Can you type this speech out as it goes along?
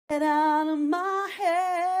Get out of my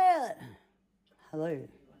head. Hello.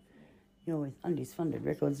 You're with Undies Funded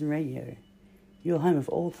Records and Radio. Your home of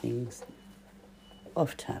all things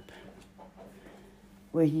off tap.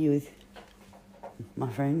 We're here with my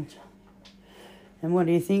friend. And what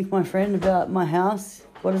do you think, my friend, about my house?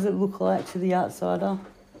 What does it look like to the outsider?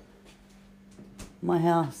 My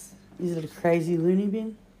house. Is it a crazy loony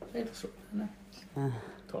bin? Yeah, that's right.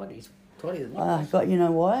 Tidy. Tidy than I got, you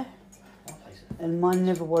know why? And mine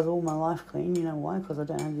never was all my life clean. You know why? Because I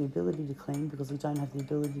don't have the ability to clean, because we don't have the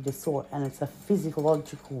ability to sort. And it's a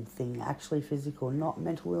physiological thing, actually physical, not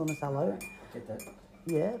mental illness. Hello? Get that.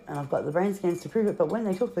 Yeah, and I've got the brain scans to prove it. But when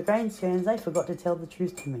they took the brain scans, they forgot to tell the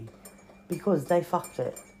truth to me. Because they fucked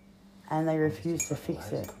it. And they refused to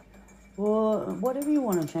fix it. Well, whatever you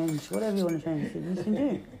want to change, you can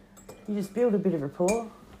do. You just build a bit of rapport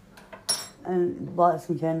and light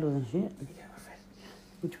some candles and shit.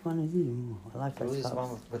 Which one is it? Ooh, I like those This cups.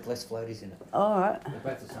 one with less floaties in it. All right. They're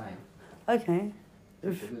both the same. Okay.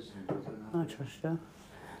 I trust you.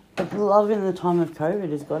 But love in the time of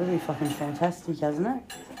COVID has got to be fucking fantastic, hasn't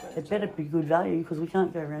it? It better be good value, because we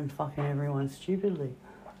can't go around fucking everyone stupidly.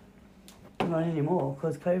 Not anymore,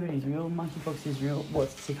 because COVID is real, monkeypox is real.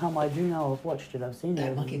 What's to come? I do know. I've watched it. I've seen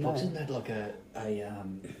it. That monkeypox, isn't that like a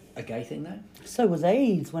gay thing though? So was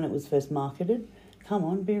AIDS when it was first marketed. Come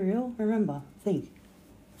on, be real. Remember, think.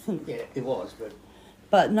 Yeah, it was,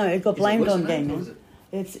 But no, it got blamed on gay gaming.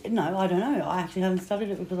 No, I don't know. I actually haven't studied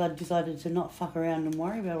it because I decided to not fuck around and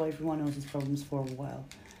worry about everyone else's problems for a while.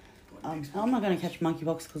 I'm not going to catch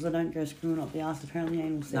monkeypox because I don't go screwing up the arse. Apparently,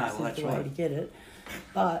 anal sex is the way to get it.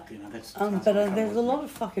 But there's a lot of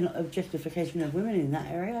fucking objectification of women in that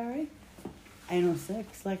area, right? Anal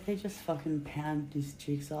sex, like they just fucking pound this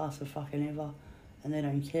chick's ass for fucking ever, and they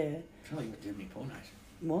don't care. It's not like you do many pornos.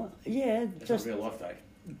 What? Yeah, It's just not real life though.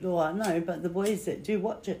 well, I know, but the boys that do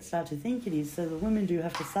watch it start to think it is, so the women do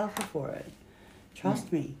have to suffer for it.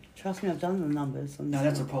 Trust me, I've done the numbers. No,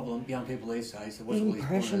 that's a problem. Young people these days, they watch all these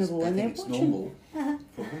Impressionable, pornos, and they they're think it's watching. normal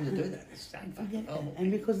for women to do that. It's saying fucking normal.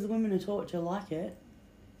 And because the women are taught to like it,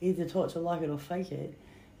 either taught to like it or fake it,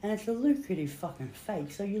 and it's a lucrative fucking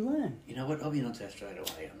fake, so you learn. You know what? I'll be honest straight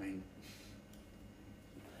away. I mean,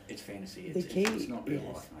 it's fantasy. It's not real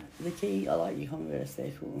life, mate. The key, I like your comment about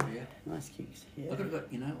they're cool. Yeah. Nice kicks. Yeah. I could have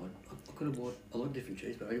got, you know what? I could have bought a lot of different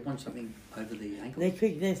shoes, but I want something over the ankle. They're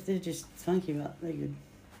quick. They're just funky, but they're good.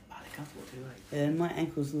 Oh, they're comfortable too, eh? Yeah, my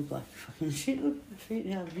ankles look like fucking shit. Look at my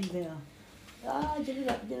feet, how big they are. Ah, get it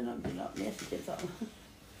up. Yes, it gets up.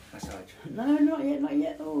 Massage. No, not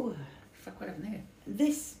yet. Oh. Fuck, what happened there?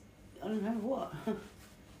 This, I don't know what.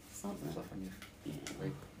 Something. It's off on your Yeah.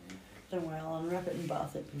 leg. Don't worry, I'll unwrap it and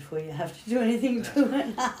bath it before you have to do anything to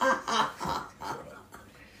it.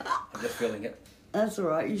 I'm just feeling it. That's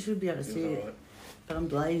alright, you should be able to Feels see it. alright. But I'm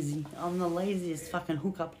lazy. I'm the laziest fucking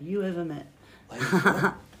hookup you ever met. Lazy.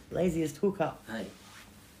 Laziest hookup. Hey.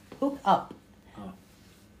 Hook up. Oh.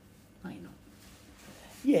 No, you're not.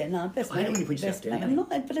 Yeah, no, best I hate mate. when you put yourself Best down, mate. mate. No,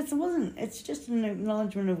 but it wasn't. It's just an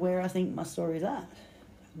acknowledgement of where I think my story's at.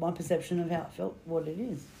 My perception of how it felt, what it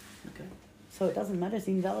is. Okay. So it doesn't matter. It's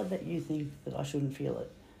invalid that you think that I shouldn't feel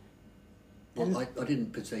it. Well, I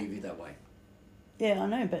didn't perceive you that way. Yeah, I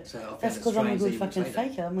know, but So I found that's it because I'm a strange that good you would fucking say that.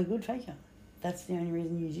 faker. I'm a good faker. That's the only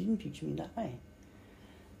reason you didn't picture me that way.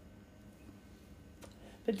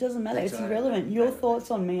 But it doesn't matter. That's It's all right. irrelevant. Your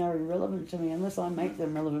thoughts on me are irrelevant to me unless I make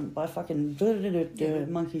them relevant by fucking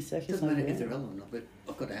monkey It circus. doesn't matter over if they're there. relevant or not, but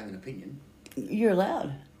I've got to have an opinion. You're allowed.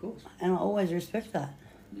 Of course. And I always respect that.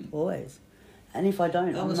 Mm. Always. And if I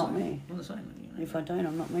don't, I'm the not same. me. I'm the same. You know. If I don't,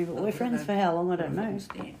 I'm not me. But No, we're I friends don't for how long? I don't know.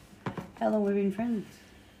 understand. How long we've been friends?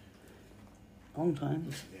 Long time.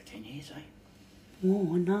 It's about 10 years, eh? Oh,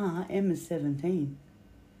 nah. Emma's 17.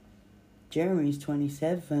 Jeremy's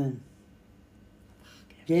 27.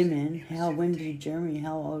 Yeah, man. When did Jeremy,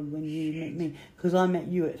 how old when you met me? Because I met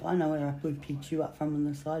you I know where I would have picked you up from on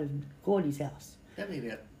the side of Gordy's house. That'd be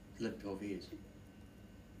about 11, 12 years.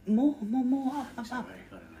 More, up. Sorry,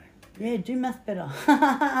 I don't know. Yeah, do math better.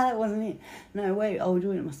 That wasn't it. No, wait, I'll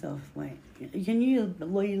do it myself. Wait. Can you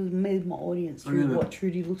lead my audience I through remember what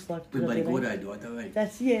Trudy looks like? When Buddy today? Gordo died, though,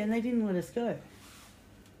 eh? And they didn't let us go.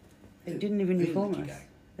 They didn't even Who didn't inform let us. you go?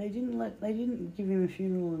 They didn't give him a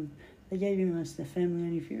funeral, and they gave him a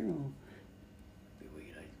family-only funeral. Bit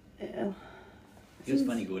weird, eh? Yeah. He was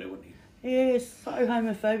funny Gordo, wasn't he? Yeah, so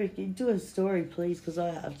homophobic. You do a story, please, because I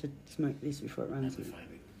have to smoke this before it runs out.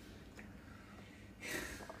 Homophobic.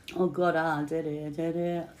 Oh, God, dead.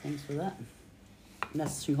 Thanks for that.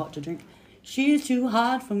 That's too hot to drink. She is too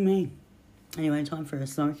hard for me. Anyway, time for a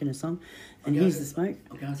smoke and a song. And here's the smoke.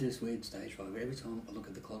 I'm going through this weird stage, right, where every time I look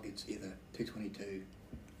at the clock, it's either 2:22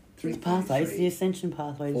 It's pathways, the ascension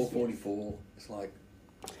pathways. 444. It's like...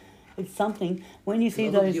 It's something. When you see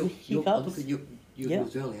those hiccups... I looked at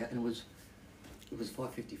yours earlier, and it was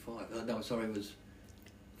 5:55. No, sorry, it was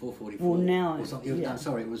 4:44. Well, now... Or something. No,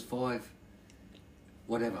 sorry, it was 5...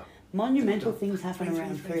 Whatever. Monumental things happen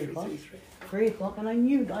around 3 o'clock. 3 o'clock, and I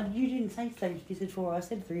knew you didn't say stage. You said 4. I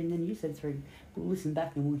said 3, and then you said 3. We'll listen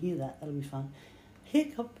back and we'll hear that. That'll be fun.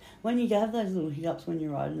 Hiccup. When you have those little hiccups when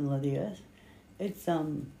you're riding the earth, it's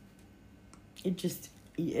it just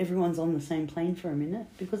everyone's on the same plane for a minute,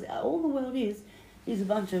 because all the world is a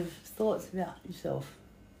bunch of thoughts about yourself.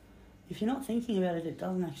 If you're not thinking about it, it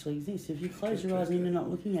doesn't actually exist. If you close your eyes and you're not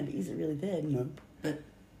looking at it, is it really there? Nope. But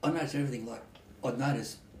I notice everything. Like I'd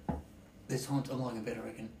notice there's times I'm lying in bed, I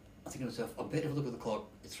reckon. I think to myself, I better look at the clock.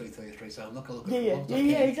 It's 3:33, so I'm not going to look at the clock.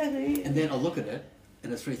 Yeah, exactly. And then I look at it,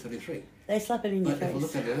 and it's 3:33. They slap it in your face. But if I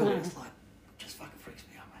look at it earlier, it's like, just fucking freaks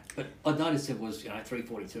me out, mate. But I noticed it was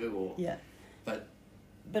 3:42 or... Yeah.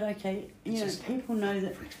 But okay, people know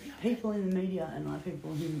that people in the media and like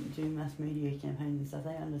people who do mass media campaigns and stuff,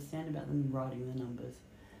 they understand about them writing the numbers.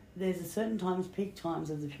 There's a certain times, peak times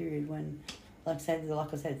of the period when, like I said,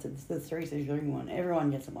 it's the 3:33 one.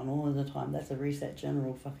 Everyone gets it one all of the time. That's a reset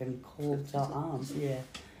general fucking call to arms. Yeah.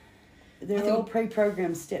 They're all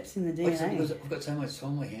pre-programmed steps in the DNA. Because I've got so much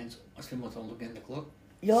time on my hands, I spend more time looking at the clock.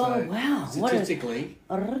 Oh, wow. Statistically,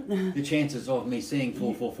 the chances of me seeing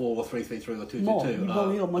 444 or 333 or 222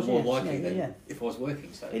 are more likely than if I was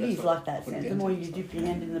working. So it is like that. The more you dip your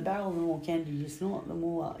hand in the barrel, the more candy you snort, the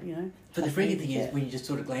more, But the freaky thing is when you just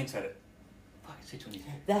sort of glance at it, fuck, it's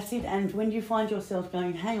 224. That's it. And when you find yourself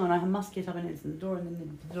going, hang on, I must get up and answer the door, and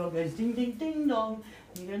then the door goes ding, ding, ding, dong,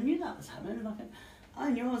 and you go, I knew that was happening.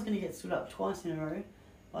 I knew I was going to get stood up twice in a row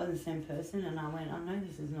by the same person, and I went, I know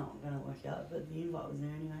this is not going to work out, but the invite was there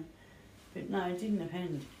anyway. But no, it didn't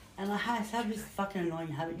append. And I have this fucking annoying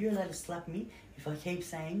habit. You're allowed to slap me if I keep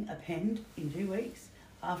saying append in 2 weeks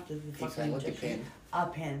after the fucking injection.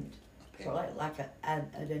 Append. Like an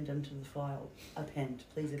addendum to the file. Append.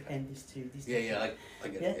 Please append this to this. I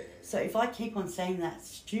get it. Yeah. So if I keep on saying that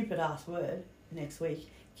stupid ass word next week,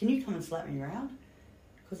 can you come and slap me around?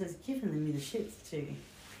 Because it's giving me the shits too.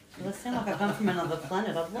 Well, I sound like I come from another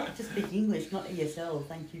planet. I'd like to speak English, not ESL.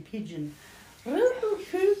 Thank you, Pidgin.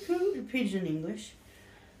 Pidgin English.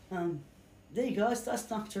 There you go. I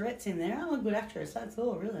snuck Tourette's in there. I'm a good actress. That's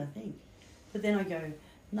all, really, I think. But then I go,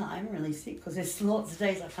 no, I'm really sick because there's lots of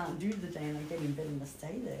days I can't do the day and I get in bed and I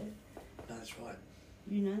stay there. No, that's right.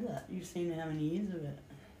 You know that. You've seen how many years of it.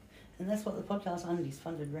 And that's what the podcast Undies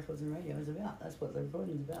Funded Records and Radio is about. That's what the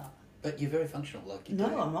recording's about. But you're very functional, like you no,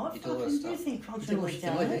 do. I'm not. You do all that stuff. You think functional is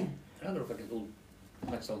down there? I've got a fucking little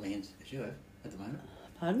much on my hands as you have at the moment.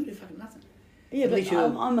 Pardon? I do fucking nothing. Yeah, but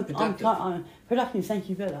I'm productive. Thank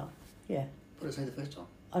you, better. Yeah. What did I say the first time?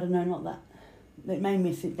 I don't know, not that. It made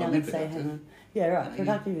me sit down and say, hang on. Yeah, right.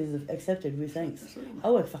 Productive is accepted with thanks. I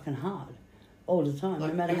work fucking hard all the time,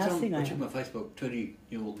 no matter how sick I am. I checked my Facebook, 20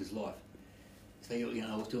 knew all his life. So,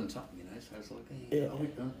 I was doing something, so it's like,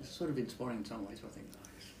 it's sort of inspiring in some ways, I think.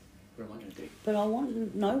 What am I going to do? But I want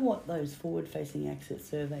to know what those forward-facing exit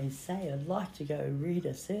surveys say. I'd like to go read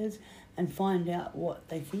a says and find out what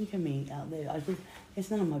they think of me out there. It's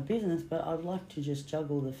none of my business, but I'd like to just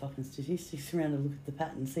juggle the fucking statistics around and look at the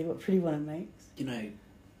pattern, see what pretty one it makes. You know,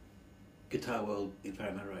 Guitar World in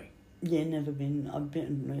Parramatta? Yeah, never been. I've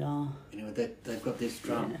been, they've got this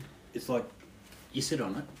drum. Yeah. It's like, you sit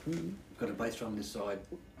on it, got a bass drum this side,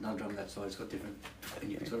 another drum that side, it's got different, and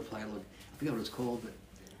you can sort of play a lot. I forget what it's called, but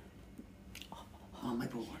oh,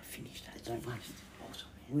 maybe we'll finish that. Don't waste. Awesome.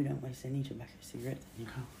 We don't waste any tobacco cigarettes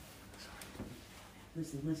anymore. Sorry.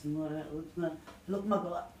 Listen, look my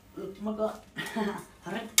God.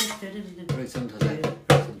 Very similar to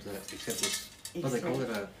that, except it's, what do they call it,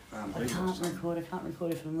 I can't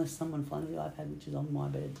record it unless someone finds the iPad, which is on my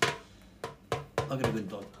bed. I got a good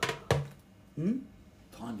dog.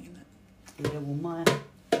 Timing in that. Yeah, well, my...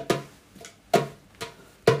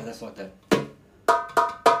 Yeah, that's like that.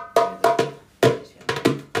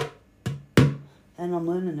 And I'm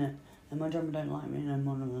learning it. And my drummer don't like me, and I'm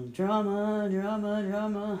on a drama.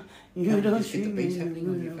 You don't shoot me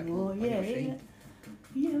no more. Yeah.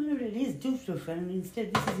 Yeah, whatever it is, doof, and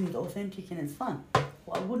instead this isn't authentic and it's fun.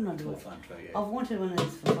 Why wouldn't I do it? Fun too, yeah. I've wanted one of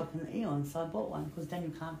these for fucking eons, so I bought one because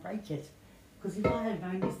Daniel can't break it. Because if I had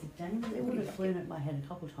bone stick Daniel, it would have flown at my head a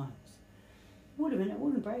couple of times. Would have been, it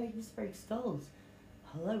wouldn't break, it just breaks skulls.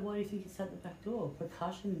 Hello, why do you think it's at the back door?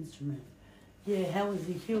 Percussion instrument. Yeah, how was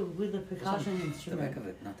he killed with a percussion instrument? The back of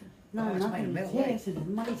it, nothing. No, nothing. It's made of metal, it's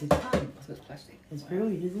money to ton. I thought it was plastic. It's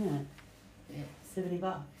brilliant, isn't it? Yeah.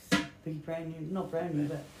 $70. Big brand new, not brand new,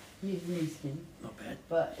 but Needs new skin. Not bad.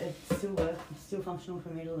 But it still works. It's still functional for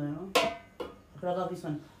me to learn on. But I love this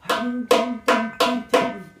one. That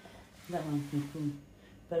one's pretty cool.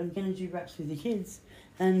 But I'm going to do raps with the kids.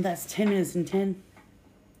 And that's 10 minutes and 10.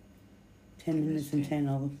 10 minutes and 10.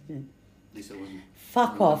 I looked at it. At least it wasn't.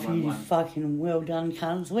 Fuck off, you one. fucking well done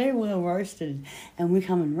cunts. We're well roasted. And we're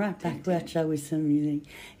coming right back at you with some music.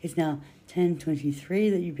 It's now 10:23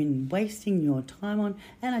 that you've been wasting your time on,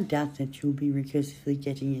 and I doubt that you'll be recursively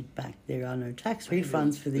getting it back. There are no tax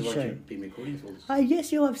refunds for this show. Been recording for this.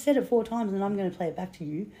 Yes, you have said it 4 times, and I'm going to play it back to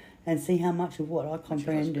you and see how much of what I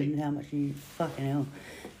comprehend and how much you fucking hell.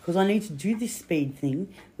 Because I need to do this speed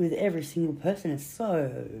thing with every single person. It's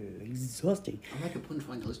so exhausting. I make a point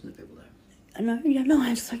trying to listen to people though. I know, yeah, no,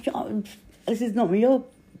 it's like, this is not me.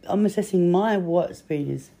 I'm assessing my what speed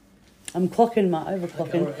is. I'm clocking my overclocking.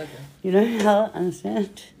 Okay, right, okay. You know how I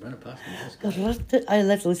understand? Run it past me.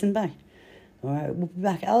 Let's listen back. All right, we'll be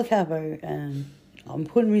back. Al Capo, and I'm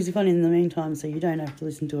putting music on in the meantime so you don't have to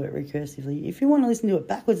listen to it recursively. If you want to listen to it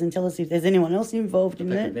backwards and tell us if there's anyone else involved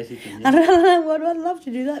in it. I don't know, I'd love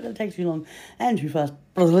to do that. That takes too long and too fast.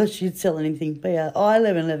 She'd sell anything. But yeah,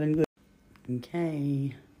 11, good.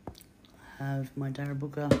 Okay. I have my Dara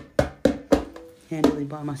Booker handily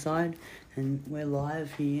by my side, and we're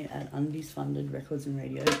live here at Undies Funded Records and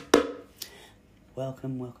Radio.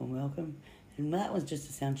 Welcome. And that was just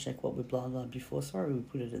a sound check what we blah before. Sorry we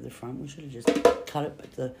put it at the front. We should have just cut it,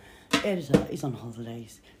 but the editor is on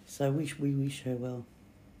holidays, so we wish her well.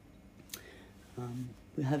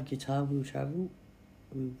 We have guitar, we'll travel.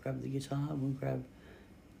 We'll grab the guitar, we'll grab...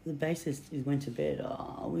 The bassist went to bed.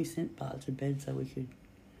 We sent Bart to bed so we could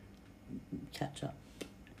catch up.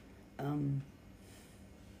 I'm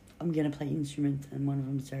going to play instruments, and one of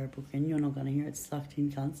them is Dara Booker, and you're not going to hear it, sucked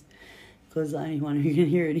in cunts, because the only one who can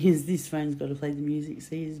hear it is this phone's got to play the music.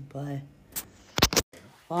 See you, bye.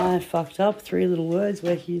 I fucked up 3 little words.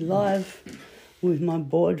 We're here live with my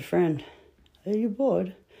bored friend. Are you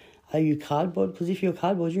bored? Are you cardboard? Because if you're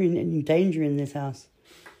cardboard, you're in danger in this house.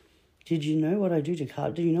 Did you know what I do to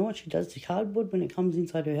cardboard? Do you know what she does to cardboard when it comes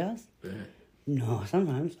inside her house? Yeah. No,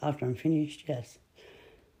 sometimes after I'm finished, yes.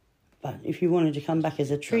 But if you wanted to come back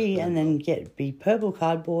as a tree and then be purple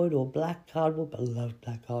cardboard or black cardboard, but I love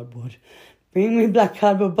black cardboard. Bring me black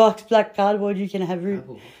cardboard box, black cardboard. You can have root.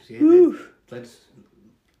 Yeah,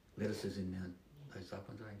 lettuce is in those up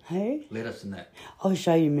ones, right? Hey? Lettuce in that. I'll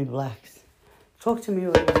show you my blacks. Talk to me,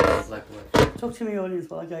 audience. Black. Talk to me, audience,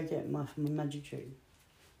 while I go get my magic trick.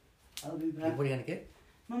 I'll be back. What are you going to get?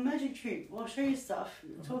 My magic trick. Well, I'll show you stuff.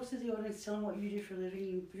 Talk to the audience, tell them what you do for a living.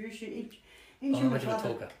 You produce your... I'm not much of a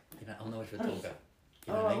talker. I'm not much of a talker.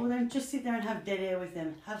 You know well then just sit there and have dead air with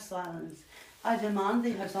them. Have silence. I demand that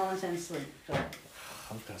you have silence and sleep. Go.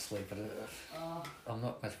 I'm going to sleep, but I'm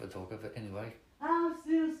not much of a talker, but anyway. I'm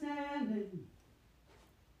still standing.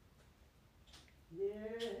 Yeah.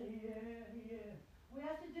 We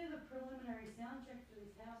have to do the preliminary sound check for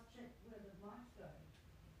this house, check where the mics go.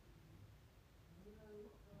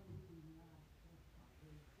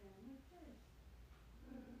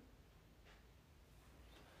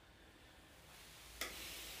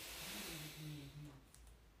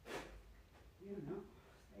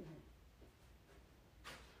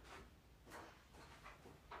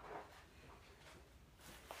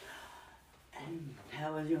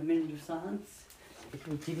 How was your minute of silence?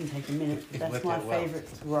 It didn't take a minute, but that's my favourite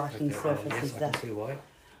writing surface is that.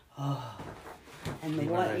 Oh, and the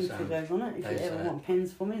white ink that goes on it, if you ever want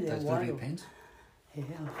pens for me, they're white. Those pens? Yeah,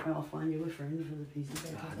 I'll find you a friend for the piece of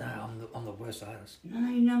paper. Oh, no, I'm the worst artist. No,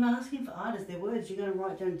 you're not asking for artists, they're words. You're going to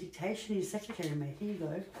write down dictation in your secretary, mate. Here you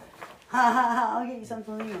go. I'll get you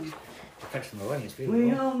something to lean on. Practice my writing is beautiful.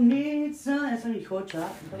 We all need some. That's only chord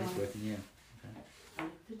chart. It's working, yeah.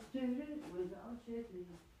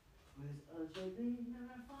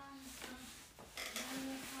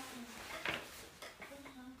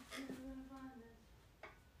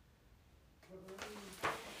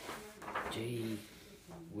 Gee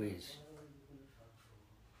whiz.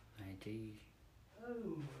 Gee. Oh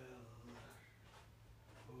well.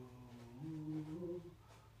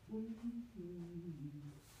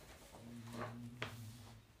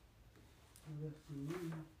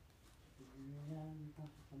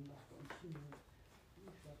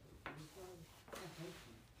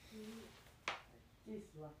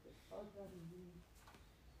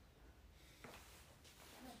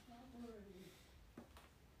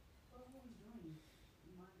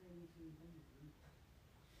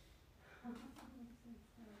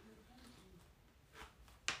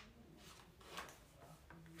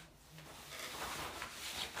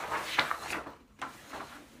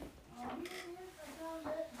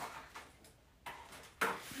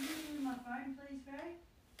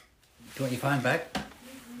 you want your phone back?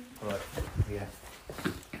 Alright, yeah.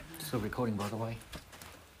 Still recording, by the way.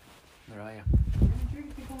 Where are you?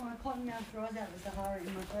 My cottonmouth dries out the Sahara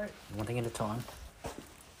in my throat. One thing at a time.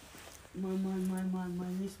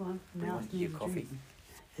 Mine, this one. Mouth Your needs coffee. drink.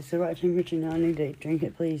 It's the right temperature now, I need to drink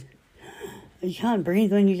it, please. You can't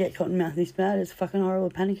breathe when you get cottonmouth this bad. It's fucking horrible.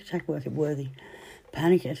 Panic attack worthy.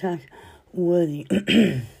 Panic attack worthy.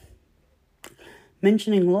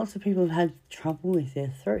 Mentioning lots of people have had trouble with their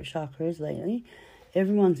throat chakras lately.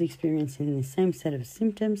 Everyone's experiencing the same set of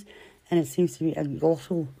symptoms, and it seems to be a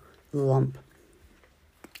glottal lump.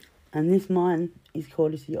 And this mine is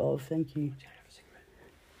courtesy of, thank you.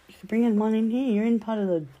 You could bring in one in here. You're in part of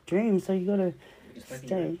the dream, so you got to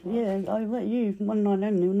stay. Yeah, I'll let you one night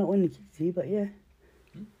only, not when the kids here, but yeah.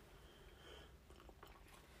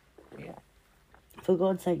 Yeah. For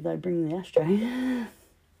God's sake, though, bring the ashtray. No,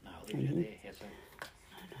 I'll leave it there. Yes, sir.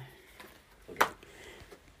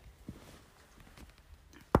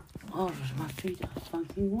 Oh, my feet are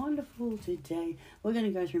fucking wonderful today. We're going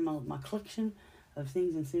to go through my collection of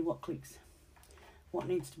things and see what clicks. What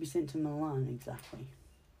needs to be sent to Milan, exactly.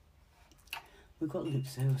 We've got lip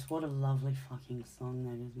service. What a lovely fucking song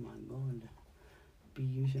that is, my God.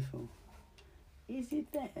 Beautiful. Is it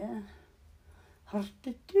there?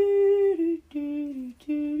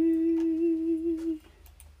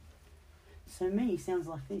 So me sounds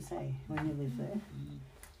like this, hey, when you live there,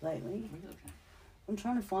 lately. I'm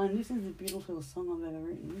trying to find, this is the beautiful song I've ever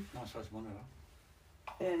written. Nice size monitor.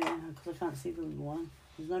 Yeah, because I can't see the little one.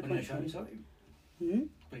 There's no What are you point. going to show me, sorry? What are you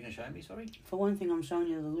going to show me, sorry? For one thing, I'm showing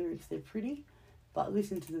you the lyrics. They're pretty, but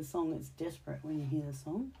listen to the song. It's desperate when you hear the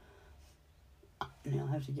song. Now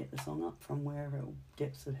I have to get the song up from wherever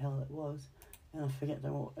depths of hell it was. And I forget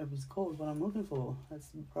what it was called, what I'm looking for. That's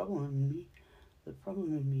the problem in me. The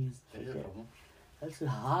problem in me is That is a problem. That's a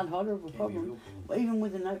horrible problem. Real But even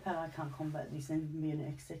with a notepad, I can't combat this. And being an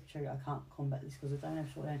ex-secretary, I can't combat this because I don't have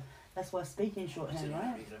shorthand. That's why I speak in shorthand,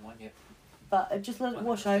 right? You don't mind yet. But just let it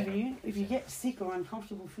wash over you. If you get sick or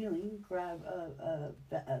uncomfortable feeling, grab a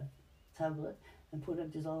tablet and put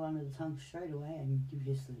it dissolve under the tongue straight away and give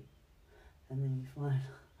you sleep. And then you're fine.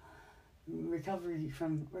 Recovery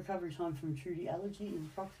time from Trudy allergy is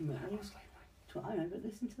approximately... I know, but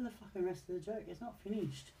listen to the fucking rest of the joke. It's not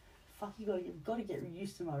finished. Fuck, you've got to get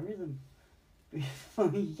used to my rhythm before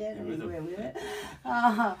you get anywhere with it.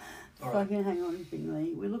 Fucking hang on,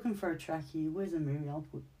 Bingley. We're looking for a track here. Where's a movie? I'll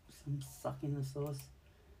put some suck in the sauce.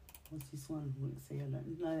 What's this one? Let's see. I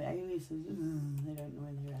don't know. Aliases. They don't know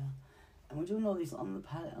where they are. And we're doing all this on the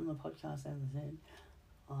podcast, as I said.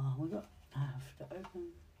 We got have to open.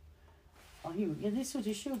 Oh, here we go. This will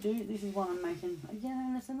just she'll do. This is what I'm making again,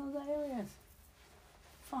 and it's another alias.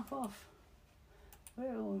 Fuck off.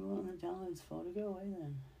 Where are we want the downloads for? To go away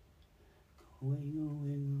then. Go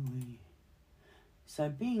away. So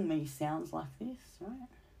being me sounds like this, right?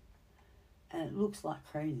 And it looks like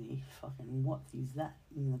crazy. Fucking what is that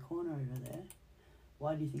in the corner over there?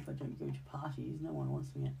 Why do you think I don't go to parties? No one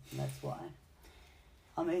wants me. That's why.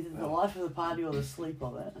 I'm either the life of the party or the sleep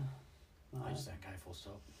of it. Right. I just don't go full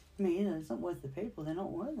stop. Me either. It's not worth the people. They're not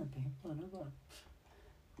worth the people. They're not.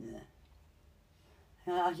 Yeah.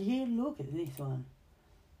 Here, look at this one.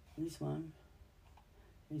 This one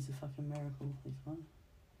is a fucking miracle. This one.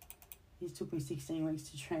 This took me 16 weeks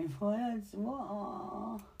to train for it. It's it's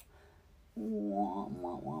not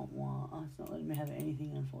letting me have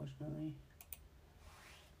anything, unfortunately.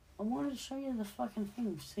 I wanted to show you the fucking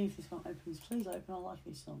thing. See if this one opens. Please open. I like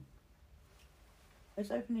this song.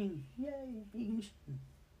 It's opening. Yay! Ignition.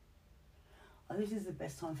 Oh, this is the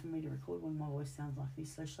best time for me to record when my voice sounds like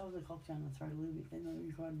this. So shove the cock down my throat a little bit, then I'll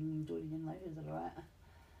record and do it again later. Is that alright?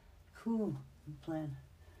 Cool. Good plan.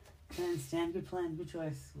 Stan. Good plan. Good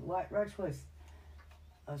choice. Right choice.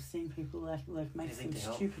 I've seen people like make some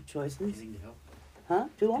stupid choices. Anything to help? Huh?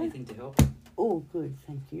 Do I? Anything to help? Oh, good.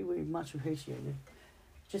 Thank you. We much appreciated.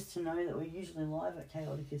 Just to know that we're usually live at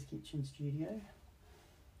Chaotica's Kitchen Studio.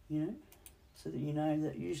 You know? So that you know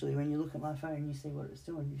that usually when you look at my phone you see what it's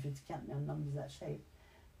doing. If it's counting down numbers that shape,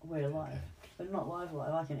 we're live. Okay. But not live.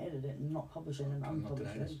 I can edit it and not publish it and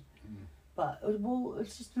unpublish it. But, well,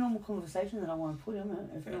 it's just a normal conversation that I want to put in it.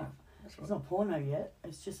 It's not porno yet.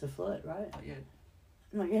 It's just a flirt, right? Not yet.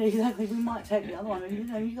 Not yet, exactly. We might take the other one. You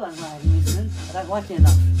know, you guys aren't listening. I don't like it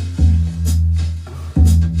enough.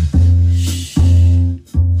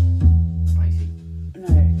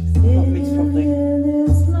 Not mixed properly.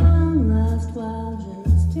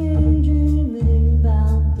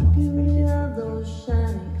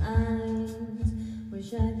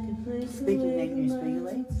 Speaking English,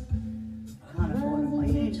 Spiegel, can't afford them.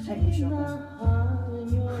 You need to take me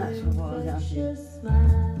shopping. That's what I was after.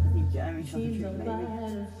 You go. drink something, Seems maybe.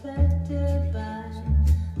 I'm affected by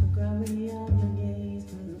the gravity of your gaze,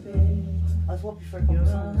 babe. I was walking for a couple of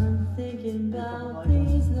You're songs. all I'm thinking about Couple of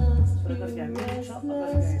these nights. But I've got to go music shop, I've got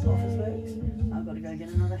to go office work, I've got to go get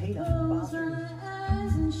another heater for the Close bathroom. my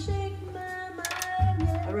eyes and shake my mind.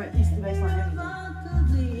 I wrote this, the baseline, everything.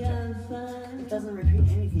 Irrevocably I'm It fine. doesn't repeat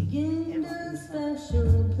anything In ever in a the song. special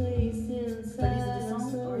place But is inside it a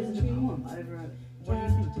song or is it a poem over it? What do you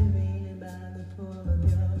think? captivated by the pull of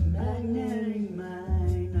your Magnetic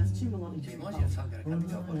mind. That's too melodic. It reminds you of something that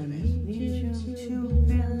comes up on the nest. Need you to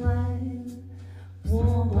be mine.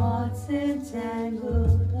 Warm hearts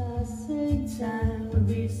entangled, passing time would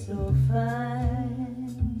be so fine.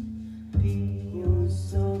 You're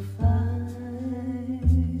so fine.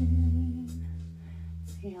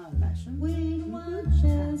 See how I match them? We watch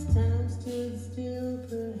as time stood still,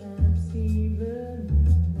 perhaps even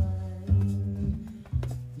rewind.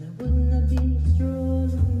 Now wouldn't that be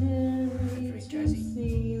extraordinary Very to jazzy.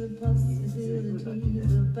 see the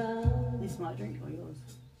possibilities about? This my drink or yours?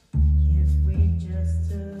 If we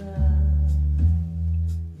just allow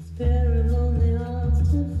these pair of lonely hearts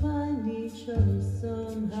to find each other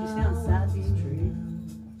somehow. She sounds sad, it's true.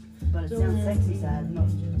 But it sounds sexy sad, not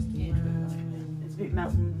Yeah, it's a bit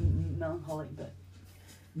melancholic, but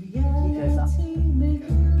Reality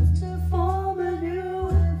begins to form anew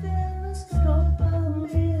within the scope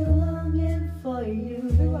of me longing for you.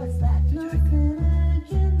 who writes that? Nothing I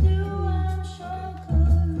can do, I'm sure,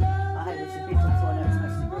 'cause I hate this a bit, that's why I know it's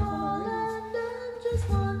makes the growth on all my room. and I just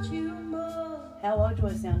want you more. How old do I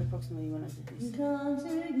sound approximately when I did this? Can't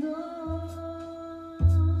ignore the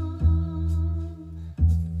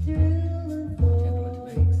thrill and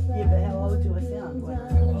thoughts. Yeah, but how old do I sound? When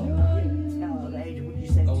how old age would you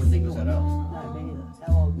say? I wouldn't think it was that old. No, me neither.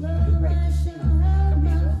 How old would you rate the singer? Couple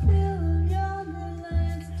years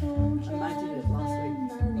old. I did it last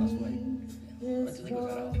Last week. Yeah. I didn't think it was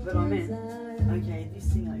that old. But I meant, okay, this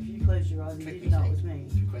singer, if you closed your eyes and Trick you me, didn't know it Steve. was me.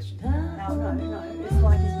 Good question. How, no, it's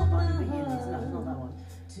like it's not mine to begin, it's not that one.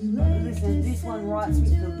 But listen, this one writes with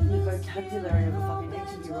the vocabulary of a fucking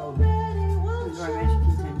 18-year-old with romantic I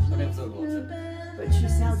intention. never thought about that. But she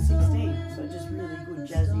sounds 16, but just really good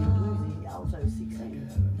jazzy and bluesy. Alto 16.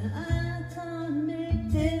 I can't make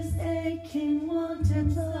this aching wanting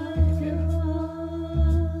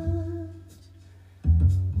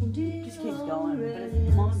just keeps going, but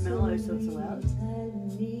it's more mellow, so it's allowed.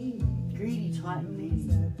 Greedy, tight, and needy.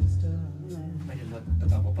 Yeah. Imagine a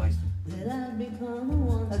double bass.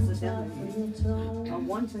 That's the sound of it. I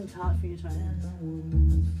want and tart for your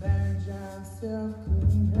tone. Fragile self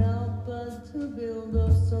couldn't help but to build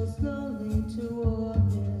us so slowly toward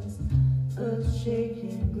this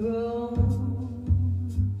earth-shaking groan.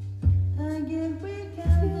 I get weak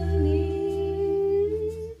at the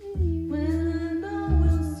knees when I know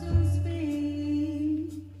we'll soon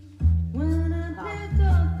speak. When I pick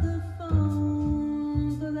up the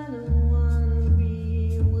phone, 'cause I don't wanna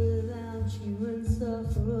be without you and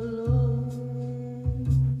suffer alone.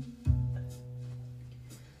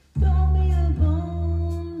 Throw me a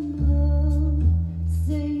bone, love.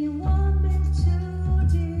 Say you want me to, You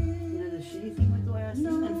dear. know the shitty thing with the way I sing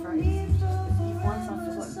and phrase? If once I've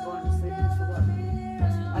forgotten, gone to sleep and forgotten.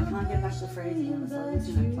 I can't get back to phrasing unless I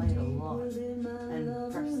listen and play it a lot and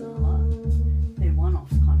practice it a lot. They're one-off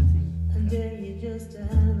kind of thing. And dare you just to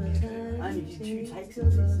have a time. I only did 2 takes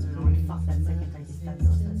of this and I went, fuck, that second take is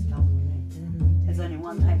fabulous, that's coming with me. There's only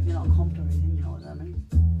one take, they're not comped or anything, you know what I mean?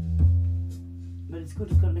 But it's good,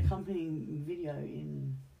 it's got an accompanying video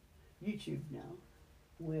in YouTube now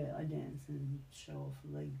where I dance and show off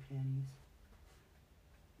leg panties.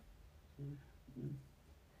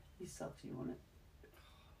 This sucks, you want it?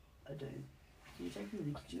 I do. Can you take them to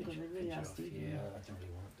the kitchen because they really are stinky? Yeah, I don't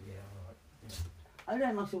really want it. Yeah, alright. Yeah. I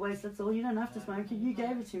don't like to waste, that's all. You don't have to smoke it, you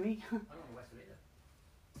gave it to me. I don't want to waste it either.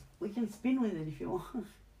 We can spin with it if you want.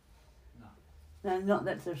 No. No, not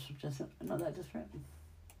that desperate. Not that desperate.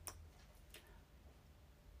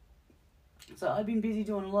 So I've been busy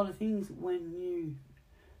doing a lot of things when you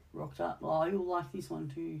rocked up. Oh, you'll like this one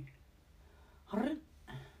too.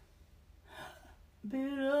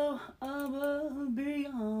 Below, above,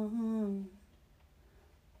 beyond.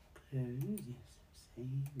 Close, yes, say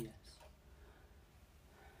yes.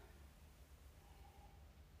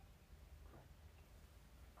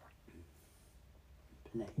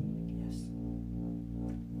 Play, yes.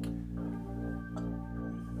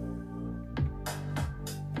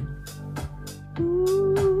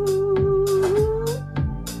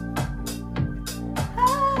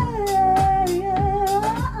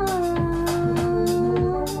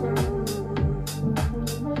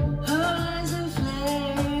 Eyes of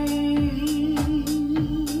flames,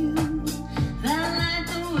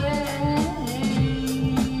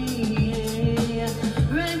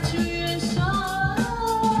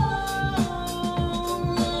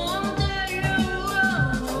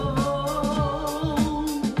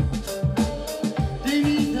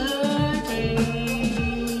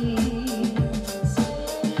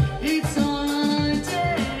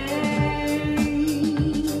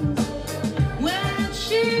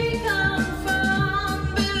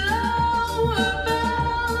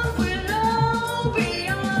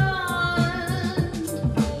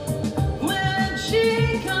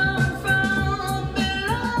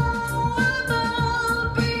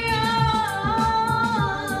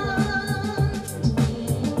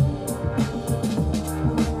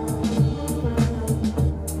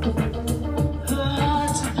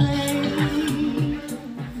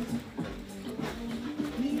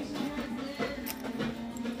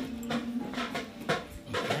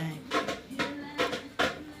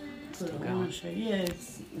 show you. Yeah,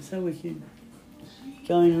 it's so we could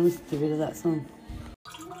go in and listen to a bit of that song.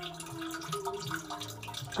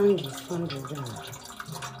 Undies Funded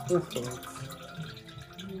Records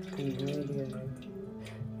and radio.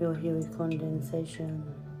 You're here with Condensation.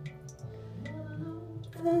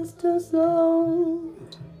 Fast or slow.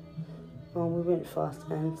 Oh, we went fast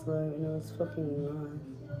and slow and it was fucking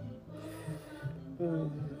nice.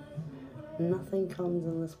 Nothing comes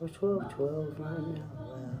unless we're 12-12 right now.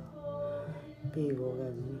 Wow. Big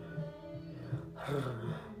orgasm.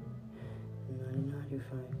 Naughty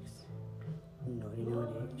folks. Naughty,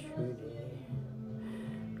 Trudy.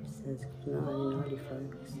 It says good naughty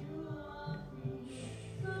folks.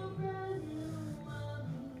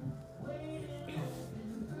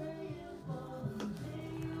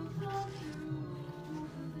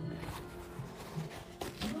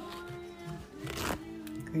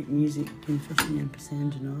 Great music, Confession and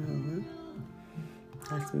Percent Denial,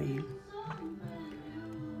 huh? That's me.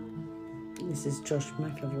 This is Josh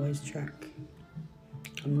McAvoy's track.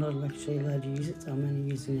 I'm not actually allowed to use it, so I'm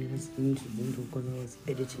only using it as the incidental because I was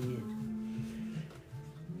editing it.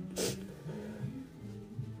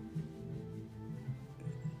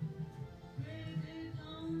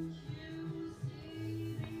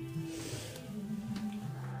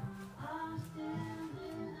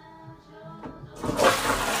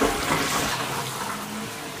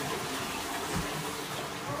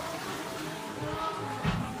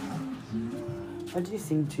 I do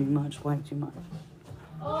sing too much, way too much.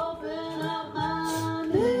 Open up my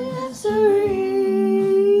misery.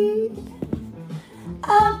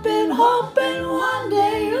 I've been hoping one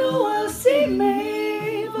day you will see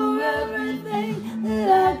me for everything that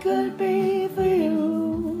I could be for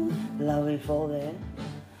you. Lovely fall there.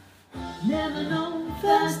 Never know,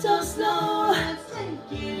 fast or slow. Let's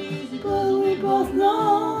take it easy, but we both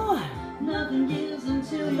know nothing gives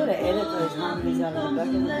until you gotta edit those harmonies out of the back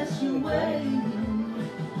of the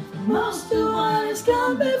most of what has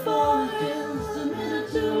come before is a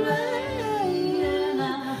minute too late. And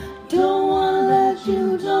I don't wanna let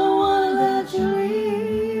you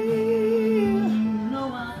leave.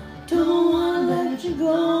 No, I don't wanna let you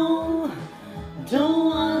go. Don't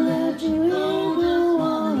wanna let you leave. Don't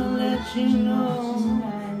wanna let you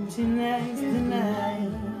know tonight's the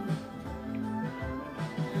night.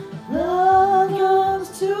 Love comes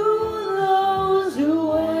to those who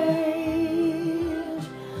wait.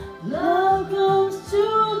 Love comes to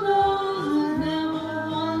those who never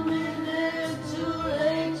want me there. Too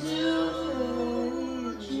late to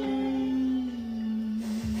change.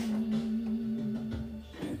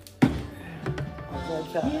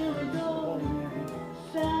 Here we go,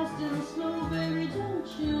 fast and slow, baby. Don't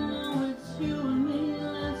you know it's you and me?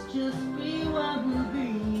 Let's just be what we'll be.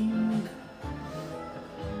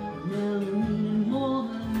 Never meaning more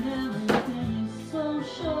than everything is so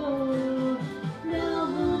sure.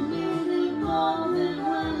 Never meaning more than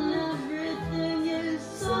when everything is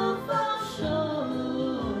so far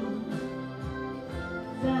sure.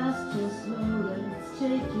 Fast or slow, let's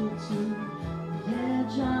take it to the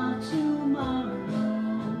edge of tomorrow,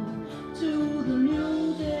 to the new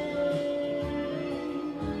day.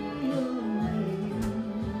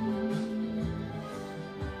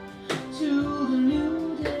 To the new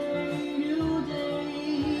day,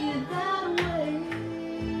 that way.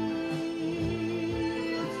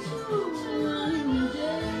 It's to a new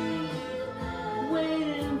day,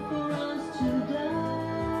 waiting for us to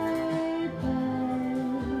die by,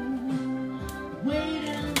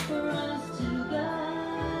 waiting for us to die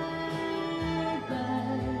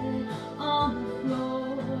by. On the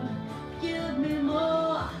floor, give me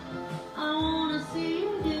more. I wanna see you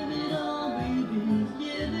give it all, baby,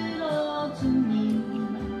 give it all to me.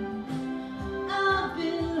 I've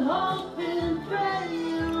been hoping